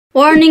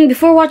Warning,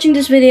 before watching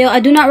this video, I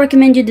do not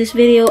recommend you this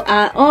video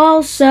at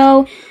all,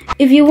 so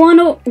if you want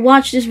to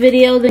watch this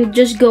video, then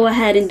just go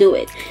ahead and do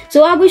it.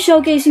 So I'll be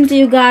showcasing to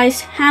you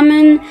guys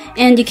Hamon,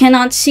 and you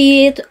cannot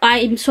see it.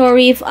 I'm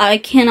sorry if I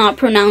cannot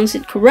pronounce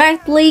it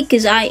correctly,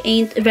 because I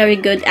ain't very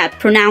good at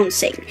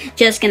pronouncing.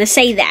 Just gonna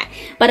say that.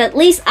 But at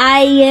least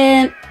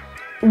I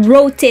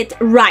wrote it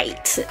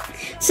right.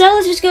 So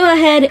let's just go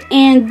ahead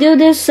and do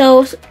this.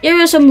 So here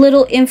is some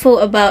little info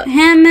about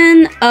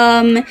Hamon.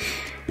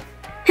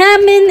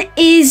 Hamon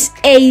is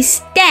a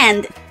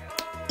stand.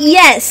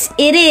 Yes,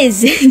 it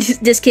is.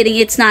 just kidding,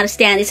 it's not a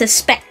stand, it's a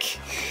spec.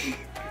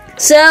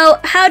 So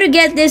how to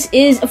get this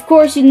is, of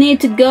course, you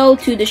need to go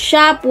to the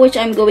shop, which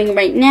I'm going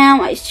right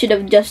now. I should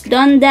have just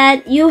done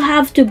that. You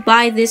have to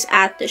buy this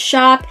at the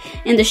shop,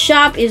 and the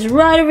shop is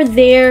right over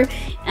there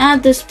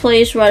at this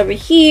place, right over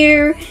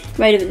here,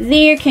 right over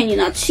there. Can you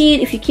not see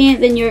it? If you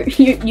can't, then you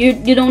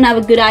don't have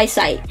a good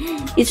eyesight.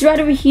 It's right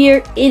over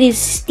here. It is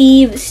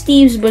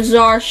Steve's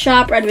Bazaar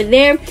shop right over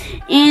there,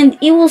 and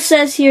it will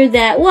says here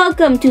that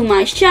welcome to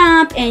my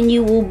shop, and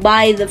you will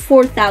buy the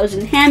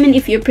 4,000 Hamon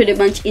if you're pretty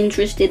much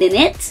interested in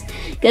it,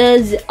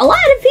 because a lot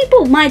of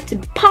people might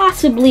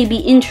possibly be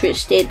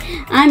interested.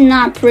 I'm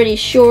not pretty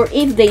sure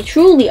if they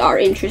truly are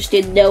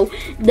interested though.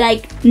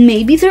 Like,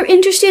 maybe they're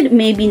interested,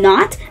 maybe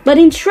not. But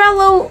in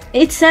Trello,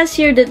 it says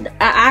here that the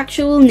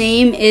actual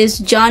name is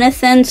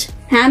Jonathan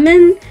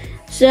Hamon.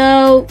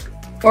 So,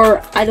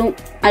 or I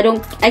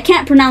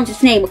can't pronounce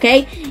his name,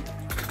 okay?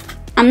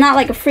 I'm not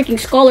like a freaking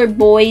scholar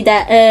boy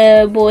that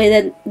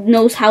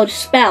knows how to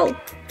spell.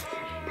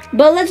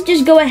 But let's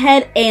just go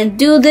ahead and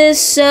do this.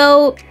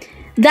 So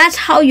that's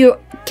how you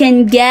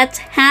can get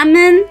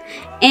Hamon,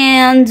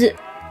 and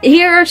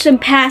here are some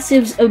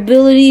passive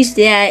abilities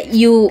that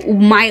you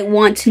might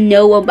want to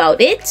know about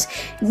it.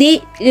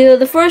 The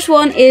first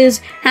one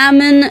is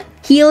Hamon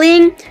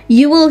healing.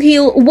 You will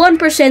heal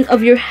 1%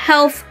 of your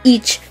health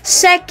each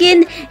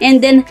second,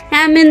 and then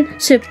Hamon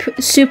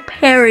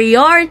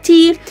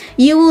superiority.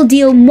 You will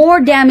deal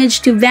more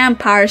damage to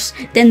vampires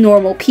than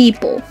normal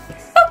people.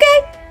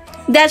 Okay.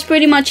 That's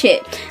pretty much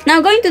it.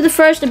 Now going to the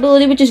first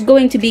ability, which is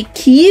going to be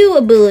Q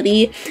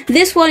ability.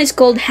 This one is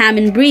called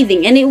Hamon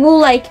breathing, and it will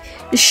like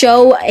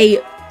show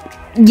a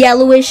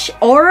yellowish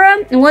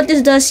aura, and what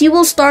this does, you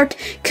will start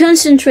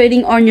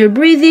concentrating on your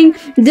breathing.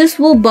 This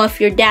will buff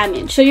your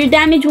damage, so your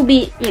damage will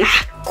be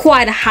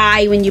quite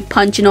high when you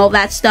punch and all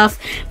that stuff.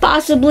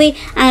 Possibly,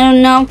 I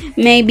don't know,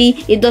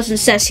 maybe it doesn't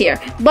says here,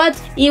 but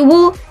it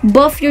will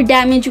buff your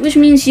damage, which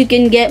means you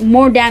can get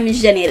more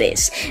damage than it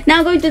is.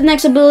 Now going to the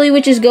next ability,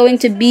 which is going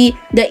to be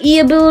the E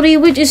ability,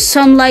 which is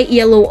Sunlight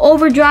Yellow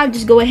Overdrive.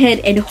 Just go ahead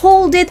and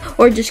hold it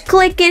or just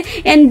click it,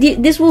 and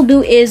this will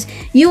do is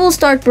you will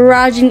start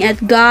barraging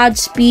at God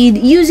speed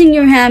using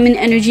your Hamon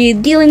energy,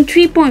 dealing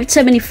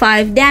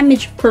 3.75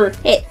 damage per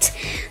hit.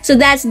 So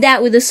that's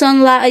that with the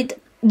Sunlight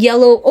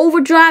Yellow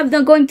Overdrive.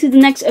 Now going to the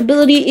next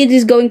ability, it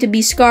is going to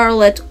be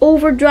Scarlet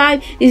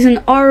Overdrive. It is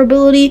an R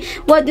ability.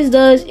 What this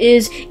does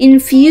is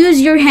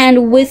infuse your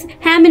hand with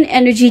Hamon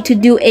energy to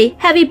do a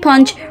heavy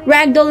punch,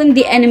 ragdolling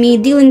the enemy,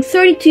 dealing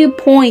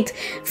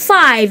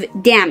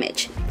 32.5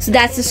 damage. So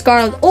that's the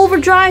Scarlet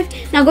Overdrive.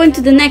 Now going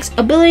to the next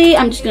ability,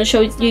 I'm just going to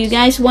show it to you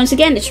guys once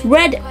again. It's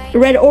red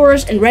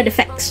auras and red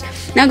effects.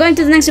 Now going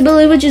to the next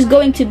ability, which is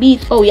going to be,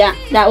 oh yeah,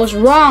 that was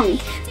wrong.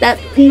 That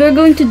we're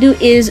going to do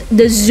is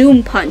the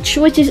Zoom Punch,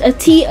 which is a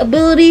T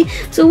ability.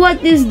 So what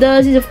this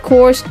does is, of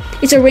course,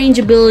 it's a range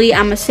ability.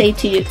 I'm gonna say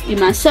to you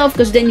myself,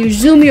 because then you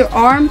zoom your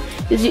arm.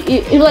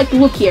 You like,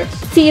 look here,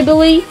 T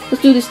ability.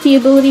 Let's do this T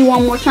ability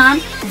one more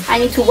time. I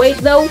need to wait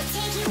though.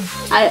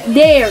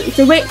 There, it's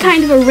a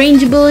kind of a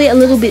range ability, a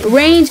little bit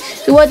range.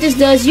 So what this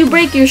does, you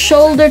break your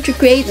shoulder to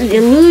create an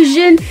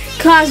illusion,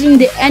 causing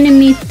the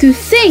enemy to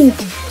think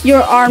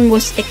your arm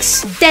was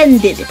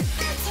extended,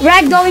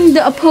 ragdolling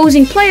the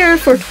opposing player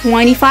for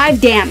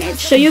 25 damage.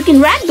 So you can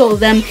ragdoll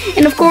them,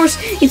 and of course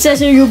it says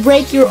here you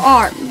break your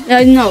arm,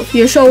 no,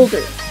 your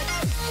shoulder.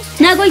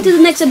 Now going to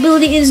the next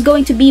ability is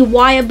going to be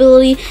Y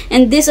ability,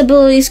 and this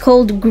ability is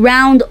called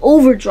Ground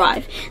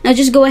Overdrive. Now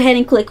just go ahead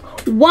and click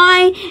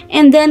Y,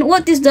 and then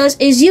what this does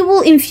is you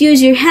will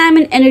infuse your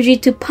Hamon energy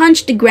to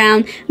punch the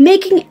ground,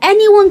 making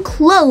anyone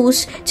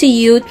close to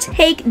you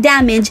take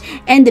damage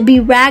and be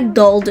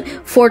ragdolled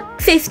for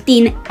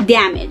 15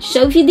 damage.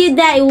 So if you did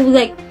that, it will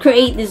like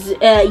create this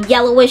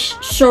yellowish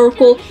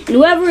circle, and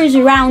whoever is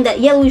around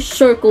that yellowish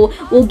circle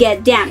will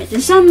get damage.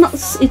 And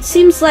it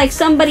seems like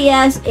somebody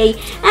has a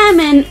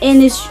Hamon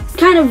and is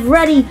kind of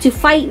ready to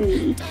fight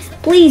me.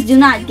 Please do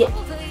not get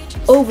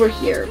over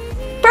here.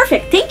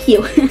 Perfect, thank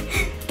you.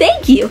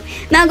 Thank you.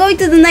 Now going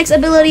to the next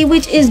ability,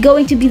 which is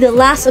going to be the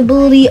last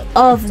ability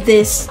of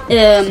this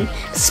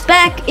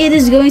spec. It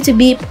is going to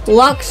be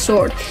Pluck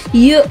Sword.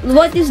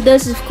 What this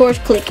does is, of course,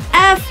 click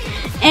F,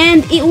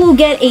 and it will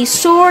get a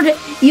sword.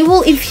 You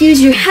will infuse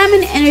your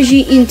Hamon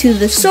energy into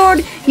the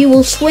sword. You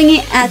will swing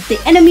it at the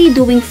enemy,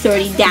 doing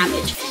 30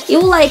 damage. It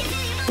will like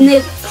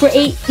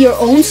create your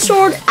own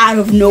sword out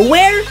of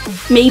nowhere.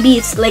 Maybe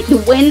it's like the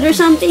wind or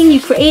something.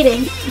 You create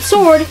a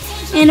sword,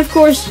 and of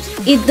course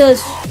it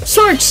does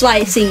sword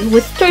slicing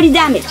with 30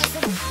 damage.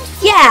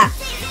 Yeah,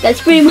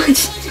 that's pretty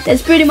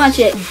much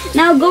it.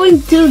 Now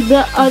going to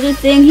the other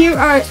thing, here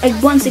are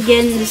once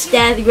again the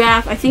stat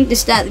graph. I think the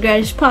stat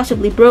graph is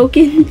possibly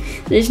broken.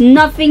 There's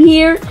nothing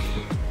here,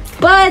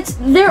 but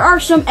there are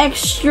some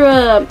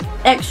extra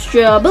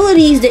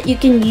abilities that you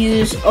can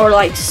use, or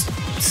like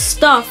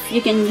stuff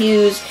you can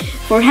use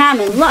for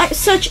Hamon, like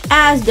such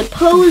as the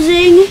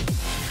posing,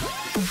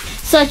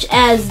 such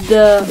as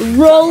the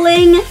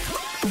rolling,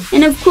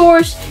 and of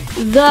course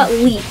the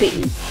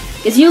leaping,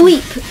 because you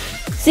leap.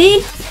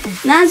 See?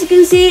 Now as you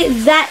can see,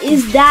 that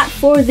is that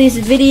for this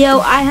video.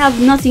 I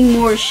have nothing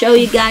more to show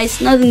you guys,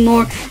 nothing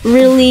more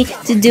really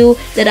to do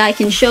that I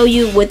can show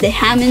you with the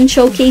Hamon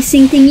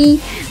showcasing thingy,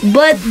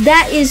 but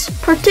that is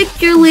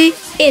particularly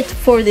it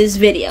for this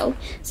video.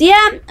 So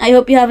yeah, I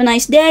hope you have a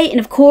nice day, and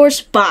of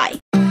course, bye.